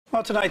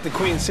Well, tonight, the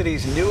Queen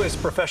City's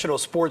newest professional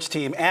sports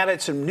team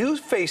added some new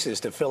faces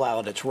to fill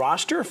out its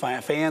roster.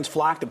 Fans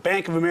flocked to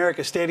Bank of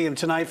America Stadium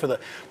tonight for the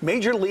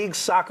Major League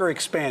Soccer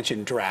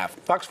expansion draft.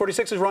 Fox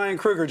 46's Ryan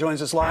Kruger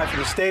joins us live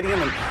from the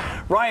stadium. And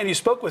Ryan, you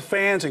spoke with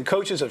fans and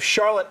coaches of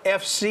Charlotte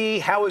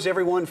FC. How is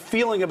everyone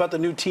feeling about the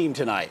new team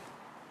tonight?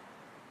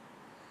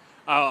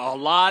 A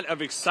lot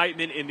of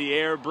excitement in the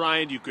air,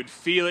 Brian. You could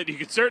feel it. You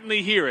could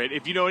certainly hear it.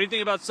 If you know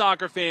anything about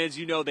soccer fans,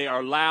 you know they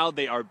are loud,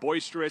 they are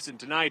boisterous, and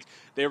tonight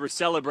they were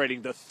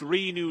celebrating the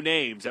 3 new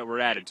names that were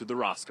added to the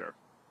roster.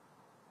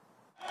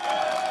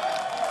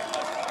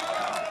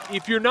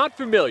 If you're not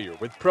familiar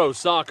with pro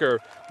soccer,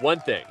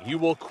 one thing you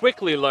will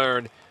quickly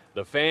learn: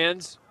 the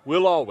fans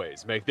will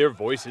always make their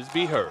voices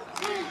be heard.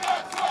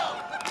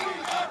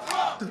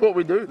 This is what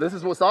we do. This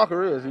is what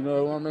soccer is, you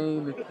know. I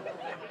mean,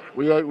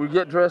 we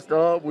get dressed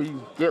up, we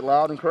get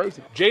loud and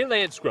crazy. Jay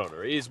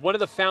Lansgroner is one of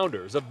the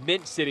founders of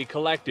Mint City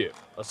Collective,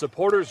 a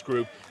supporters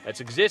group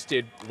that's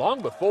existed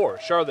long before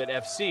Charlotte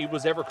FC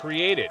was ever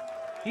created.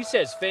 He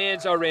says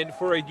fans are in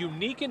for a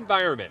unique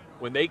environment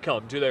when they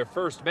come to their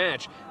first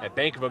match at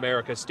Bank of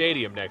America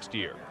Stadium next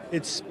year.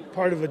 It's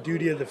part of a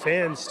duty of the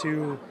fans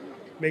to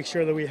make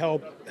sure that we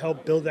help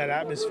build that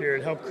atmosphere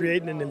and help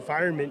create an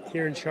environment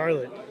here in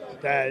Charlotte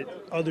that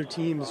other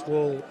teams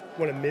will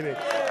want to mimic.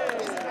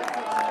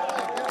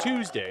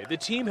 Tuesday, the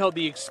team held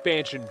the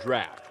expansion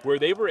draft, where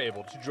they were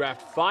able to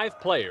draft 5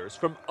 players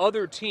from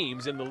other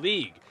teams in the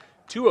league.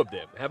 2 of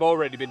them have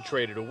already been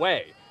traded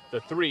away.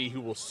 The 3 who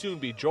will soon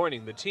be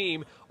joining the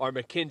team are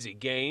Mackenzie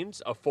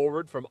Gaines, a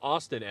forward from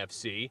Austin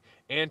FC,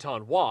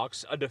 Anton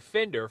Walks, a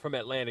defender from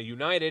Atlanta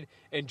United,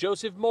 and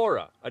Joseph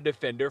Mora, a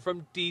defender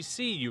from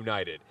DC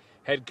United.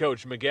 Head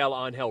coach Miguel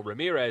Angel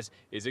Ramirez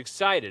is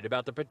excited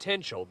about the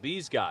potential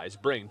these guys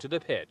bring to the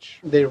pitch.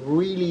 They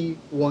really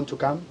want to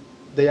come.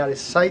 They are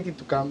excited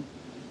to come,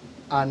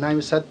 and I'm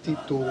excited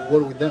to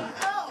work with them.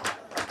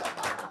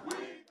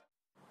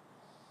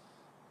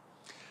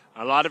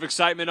 A lot of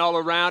excitement all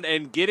around,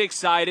 and get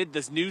excited.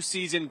 This new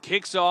season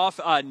kicks off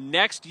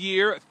next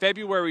year,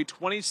 February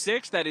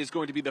 26th. That is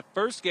going to be the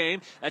first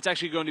game. That's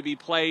actually going to be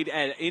played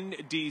in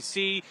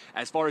D.C.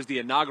 as far as the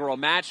inaugural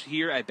match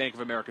here at Bank of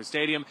America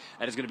Stadium.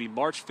 That is going to be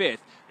March 5th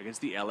against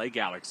the L.A.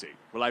 Galaxy.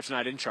 We're live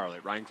tonight in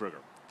Charlotte. Ryan Kruger,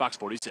 Fox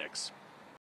 46.